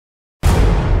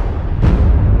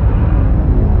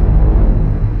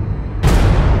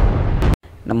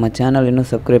நம்ம சேனல் இன்னும்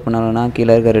சப்ஸ்கிரைப் பண்ணலன்னா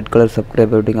கீழே இருக்க ரெட் கலர்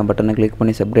சப்ஸ்கிரைப் பட்டனை கிளிக்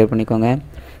பண்ணி சப்ஸ்கிரைப் பண்ணிக்கோங்க.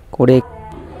 கூட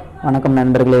வணக்கம்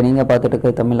நண்பர்களே, நீங்கள் பார்த்துட்டு இருக்க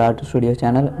தமிழ் ஆர்ட் ஸ்டுடியோ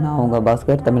சேனல். நான் உங்கள்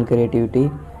பாஸ்கர், தமிழ் கிரியேட்டிவிட்டி.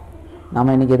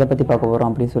 நம்ம இன்றைக்கி எதை பற்றி பார்க்க போகிறோம்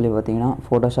அப்படின்னு சொல்லி பார்த்தீங்கன்னா,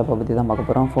 ஃபோட்டோஷாப்பை பற்றி தான் பார்க்க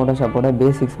போகிறோம். ஃபோட்டோஷாப்போட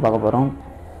பேசிக்ஸ் பார்க்க போகிறோம்.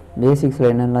 பேசிக்ஸில்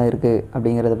என்னெல்லாம் இருக்குது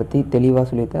அப்படிங்கிறத பற்றி தெளிவாக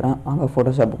சொல்லித்தரேன். அங்கே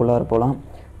ஃபோட்டோஷாப்புக்குள்ளார போகலாம்.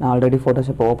 நான் ஆல்ரெடி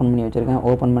ஃபோட்டோஷாப்பை ஓப்பன் பண்ணி வச்சுருக்கேன்.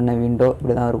 ஓப்பன் பண்ண விண்டோ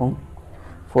இப்படி தான் இருக்கும்.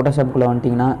 ஃபோட்டோஷாப்புக்குள்ளே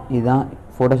வந்துட்டிங்கன்னா இதுதான்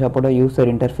ஃபோட்டோஷாப்போட யூசர்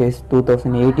இன்டர்ஃபேஸ்.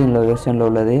 2018 வெர்ஷனில்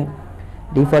உள்ளது.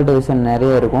 டிஃபால்ட் வெர்ஷன்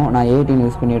நிறைய இருக்கும். நான் 18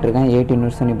 யூஸ் பண்ணிகிட்ருக்கேன். 18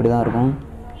 வெர்ஷன் இப்படி தான் இருக்கும்.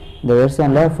 இந்த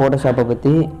வெர்ஷனில் ஃபோட்டோஷாப்பை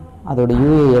பற்றி அதோட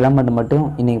யூஏ எலமெண்ட் மட்டும்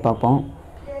இன்றைக்கி பார்ப்போம்.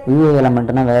 யூஏ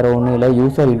எலமெண்ட்னால் வேறு ஒன்றும் இல்லை,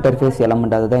 யூசர் இன்டர்ஃபேஸ்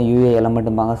எலமெண்ட். அதுதான் யூஏ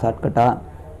எலமெண்ட்டும்பாங்க ஷார்ட்கட்டாக.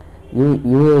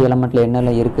 யூஏ எலமெண்ட்டில்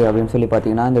என்னெல்லாம் இருக்குது அப்படின்னு சொல்லி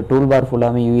பார்த்தீங்கன்னா, இந்த டூல் பார்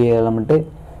ஃபுல்லாமே யூஏ எலமெண்ட்டு,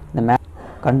 இந்த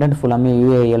கண்டென்ட் ஃபுல்லாமே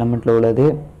யூஏ எலமெண்ட்டில் உள்ளது.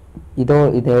 இதை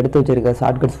எடுத்து வச்சுருக்க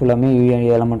ஷார்ட்கட்ஸ் ஃபுல்லாமே யூஏ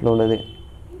எலமெண்ட்டில் உள்ளது.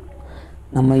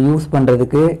 நம்ம யூஸ்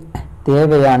பண்ணுறதுக்கு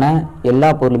தேவையான எல்லா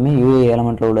பொருளுமே யூஏ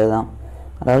எலமெண்ட்டில் உள்ளது தான்.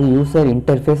 அதாவது யூசர்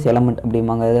இன்டர்ஃபேஸ் எலமெண்ட்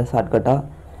அப்படிம்பாங்க இதை ஷார்ட்கட்டாக.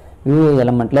 யூஏ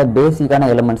எலமெண்ட்டில் பேசிக்கான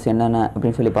எலமெண்ட்ஸ் என்னென்ன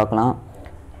அப்படின்னு சொல்லி பார்க்கலாம்.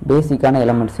 பேசிக்கான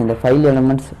எலமெண்ட்ஸ், இந்த ஃபைல்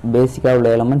எலமெண்ட்ஸ் பேசிக்காக உள்ள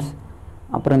எலமெண்ட்ஸ்,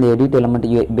 அப்புறம் இந்த எடிட் எலமெண்ட்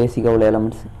பேசிக்காக உள்ள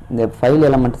எலமெண்ட்ஸ். இந்த ஃபைல்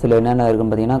எலமெண்ட்ஸில் என்னென்ன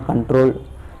இருக்குன்னு பார்த்தீங்கன்னா, கண்ட்ரோல்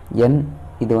என்,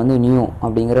 இது வந்து நியூ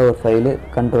அப்படிங்கிற ஒரு ஃபைலு.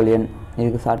 கண்ட்ரோல் என்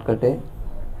இதுக்கு ஷார்ட்கட்டு.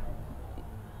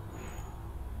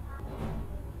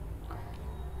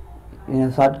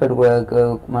 ஷார்ட்கட்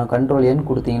கண்ட்ரோல் என்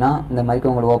கொடுத்தீங்கன்னா இந்த மாதிரி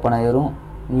உங்களுக்கு ஓப்பன் ஆகிரும்.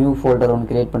 நியூ ஃபோல்டர் ஒன்று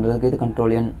க்ரியேட் பண்ணுறதுக்கு இது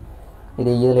கண்ட்ரோல் என்.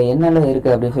 இதில் என்னென்ன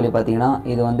இருக்குது அப்படின்னு சொல்லி பார்த்தீங்கன்னா,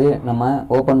 இது வந்து நம்ம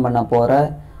ஓப்பன் பண்ண போகிற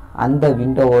அந்த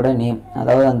விண்டோவோட நேம்,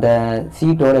 அதாவது அந்த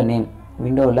ஷீட்டோட நேம்.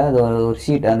 விண்டோவில் அது ஒரு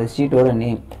ஷீட், அந்த ஷீட்டோட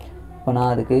நேம். இப்போ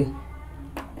நான் அதுக்கு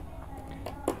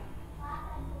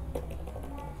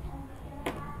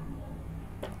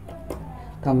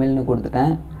தமிழ்னு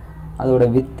கொடுத்துட்டேன். அதோட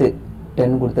வித்து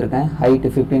 10 கொடுத்துருக்கேன், ஹைட்டு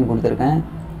 15 கொடுத்துருக்கேன்.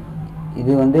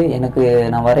 இது வந்து எனக்கு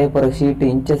நான் வரைய போகிற ஷீட்டு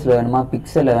இன்ச்சஸில் வேணுமா,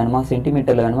 பிக்சலில் வேணுமா,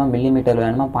 சென்டிமீட்டரில் வேணுமா, மில்லிமீட்டரில்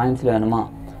வேணுமா, பாயிண்ட்ஸில் வேணுமா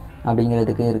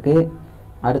அப்படிங்கிறதுக்கு இருக்குது.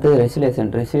 அடுத்தது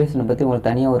ரெசுலேஷனை பற்றி உங்களுக்கு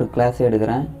தனியாக ஒரு கிளாஸே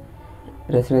எடுக்கிறேன்.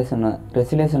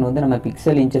 ரெசுலேஷன் வந்து நம்ம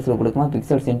பிக்சல் இன்ச்சஸில் கொடுக்குமா,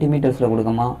 பிக்சல் சென்டிமீட்டர்ஸில்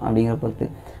கொடுக்குமா அப்படிங்கிற பொறுத்து.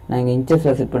 நான் இங்கே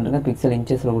இன்ச்சஸில் செட் பண்ணுறேன், பிக்சல்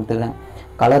இன்ச்சஸில் கொடுத்துருக்கேன்.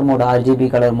 Colour mode RGB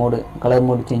colour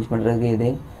mode change பண்ணுறதுக்கு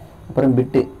இது. அப்புறம்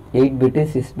பிட்டு 8 பிட்டு,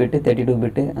 6 பிட்டு, 32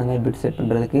 பிட்டு, அந்த மாதிரி பிட் செட்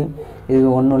பண்ணுறதுக்கு இது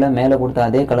ஒன்றும் இல்லை. மேலே கொடுத்த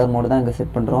அதே கலர் மோடு தான் இங்கே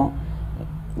செட் பண்ணுறோம்.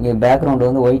 இங்கே பேக்ரவுண்டு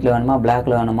வந்து ஒயிட்டில் வேணுமா,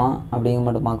 பிளாக்கில் வேணுமா அப்படிங்கிற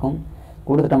மட்டும் பார்க்கும்.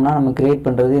 கொடுத்துட்டோம்னா நம்ம க்ரியேட்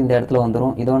பண்ணுறது இந்த இடத்துல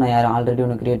வந்துடும். இதோ நான் ஆல்ரெடி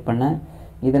ஒன்று க்ரியேட் பண்ணேன்.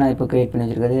 இதை நான் இப்போ க்ரியேட் பண்ணி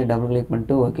வச்சுருக்கிறது. டபுள் கிளிக்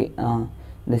பண்ணிட்டு ஓகே,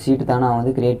 இந்த ஷீட்டு தான் நான்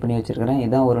வந்து க்ரியேட் பண்ணி வச்சுருக்கிறேன்.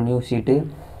 இதுதான் ஒரு நியூ ஷீட்டு.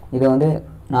 இதை வந்து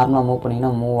நார்மலாக மூவ்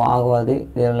பண்ணிங்கன்னா மூவ் ஆகாது.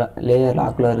 லேயர்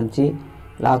லாக்கில் இருந்துச்சு.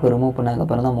 லாக்கை ரிமூவ்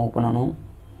பண்ணதுக்கப்புறம் தான் மூவ் பண்ணணும்.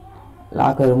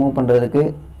 லாக்கை ரிமூவ் பண்ணுறதுக்கு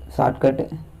ஷார்ட்கட்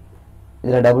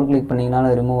இதில் டபுள் கிளிக்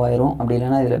பண்ணிங்கனாலும் ரிமூவ் ஆயிரும். அப்படி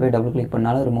இல்லைனா இதில் போய் டபுள் கிளிக்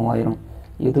பண்ணாலும் ரிமூவ் ஆயிரும்.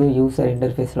 இது யூசர்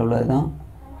இன்டர்ஃபேஸில் உள்ளது தான்.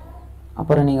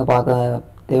 அப்புறம் நீங்கள் பார்க்க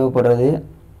தேவைப்படுறது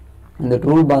இந்த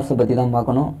டூல் பார்ஸை பற்றி தான்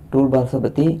பார்க்கணும். டூல் பார்ஸை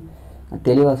பற்றி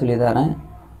தெளிவாக சொல்லி தரேன்.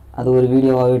 அது ஒரு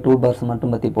வீடியோவாகவே டூல் பார்ஸை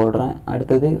மட்டும் பற்றி போடுறேன்.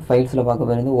 அடுத்தது ஃபைல்ஸில் பார்க்க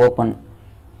போகிறது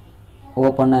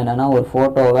ஓப்பன்னா என்னென்னா, ஒரு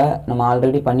ஃபோட்டோவை நம்ம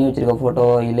ஆல்ரெடி பண்ணி வச்சுருக்க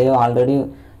ஃபோட்டோவோ இல்லையோ ஆல்ரெடி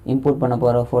இம்போர்ட் பண்ண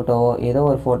போகிற ஃபோட்டோவோ ஏதோ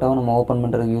ஒரு ஃபோட்டோவை நம்ம ஓப்பன்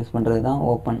பண்ணுறதுக்கு யூஸ் பண்ணுறது தான்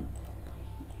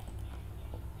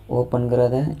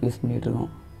ஓப்பன்கிறத யூஸ் பண்ணிகிட்ருக்கோம்.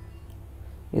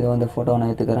 இதோ அந்த ஃபோட்டோவை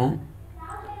நான் எடுத்துக்கிறேன்.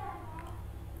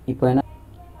 இப்போ என்ன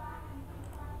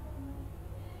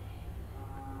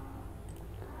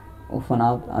ஓப்பன்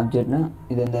ஆப்ஜெக்ட்னு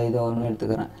இதை ஒன்று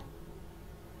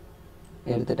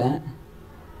எடுத்துட்டேன்.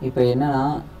 இப்போ என்னென்னா,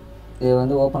 இது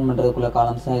வந்து ஓப்பன் பண்ணுறதுக்குள்ள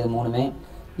காலம்ஸ் தான் இது மூணுமே.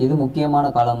 இது முக்கியமான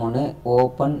காலம் ஒன்று.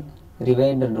 ஓப்பன்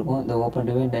ரிவைண்ட் இருக்கும். இந்த ஓப்பன்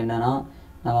ரிவைண்ட் என்னென்னா,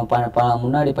 நம்ம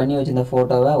முன்னாடி பண்ணி வச்சுருந்த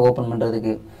ஃபோட்டோவை ஓப்பன்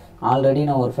பண்ணுறதுக்கு. ஆல்ரெடி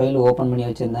நான் ஒரு ஃபைல் ஓப்பன் பண்ணி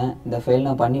வச்சுருந்தேன். இந்த ஃபைல்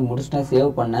நான் பண்ணி முடிச்சுட்டேன், சேவ்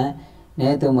பண்ணேன்.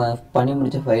 நேற்று பண்ணி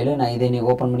முடித்த ஃபைலு நான் இதை நீ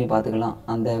ஓப்பன் பண்ணி பார்த்துக்கலாம்.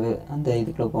 அந்த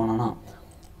இதுக்குள்ளே போனோன்னா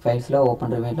ஃபைல்ஸில்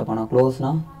ஓப்பன் ரிவைண்டில் போனோம்.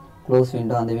 க்ளோஸ்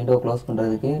விண்டோ, அந்த விண்டோவை க்ளோஸ்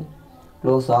பண்ணுறதுக்கு.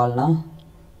 க்ளோஸ் ஆல்னா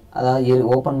அதாவது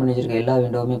ஓப்பன் பண்ணி வச்சுருக்க எல்லா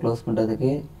விண்டோவுமே க்ளோஸ்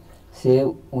பண்ணுறதுக்கு. சேவ்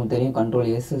உங்களுக்கு தெரியும், கண்ட்ரோல்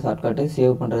S ஷார்ட்கட்டு.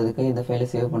 சேவ் பண்ணுறதுக்கு, இந்த ஃபைலை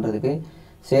சேவ் பண்ணுறதுக்கு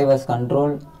save as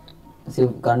control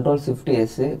shift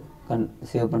S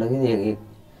save பண்ணுறதுக்கு.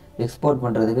 எக்ஸ்போர்ட்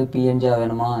பண்ணுறதுக்கு PNG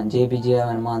வேணுமா, JPG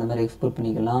வேணுமா, அந்த மாதிரி எக்ஸ்போர்ட்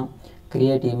பண்ணிக்கலாம்.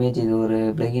 கிரியேட் இமேஜ், இது ஒரு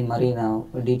பிளகின் மாதிரி நான்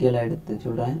டீட்டெயிலாக எடுத்து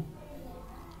சொல்கிறேன்.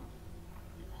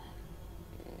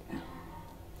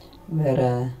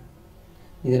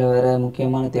 இதில் வேறு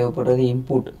முக்கியமான தேவைப்படுறது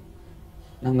இன்புட்.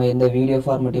 நம்ம இந்த வீடியோ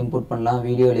ஃபார்மேட் இம்போர்ட் பண்ணலாம்,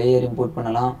 வீடியோ லேயர் இம்போர்ட்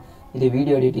பண்ணலாம், இது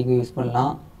வீடியோ எடிட்டிங்கு யூஸ்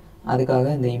பண்ணலாம். அதுக்காக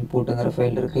இந்த இன்புட்டுங்கிற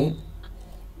ஃபைல் இருக்குது.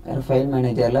 வேறு ஃபைல்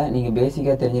மேனேஜரில் நீங்கள்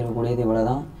பேசிக்காக தெரிஞ்சிருக்கக்கூடியது இவ்வளோ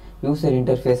தான். யூசர்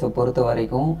இன்டர்ஃபேஸை பொறுத்த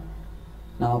வரைக்கும்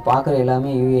நம்ம பார்க்குற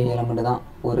எல்லாமே யூஏ எலமெண்ட் தான்.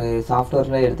 ஒரு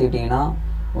சாஃப்ட்வேரில் எடுத்துக்கிட்டிங்கன்னா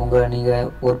நீங்கள்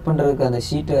ஒர்க் பண்ணுறதுக்கு அந்த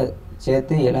ஷீட்டை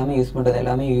சேர்த்து எல்லாமே யூஸ் பண்ணுறது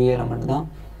எல்லாமே யூ எலமெண்ட் தான்.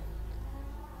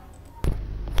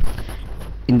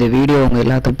 இந்த வீடியோ உங்கள்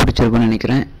எல்லாத்துக்கும் பிடிச்சிருக்குன்னு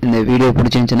நினைக்கிறேன். இந்த வீடியோ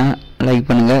பிடிச்சிருந்துச்சுன்னா லைக்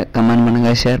பண்ணுங்கள், கமெண்ட்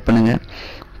பண்ணுங்கள், ஷேர் பண்ணுங்கள்.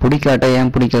 பிடிக்காட்ட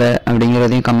ஏன் பிடிக்கல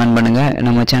அப்படிங்கிறதையும் கமெண்ட் பண்ணுங்கள்.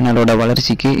 நம்ம சேனலோட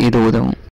வளர்ச்சிக்கு இது உதவும்.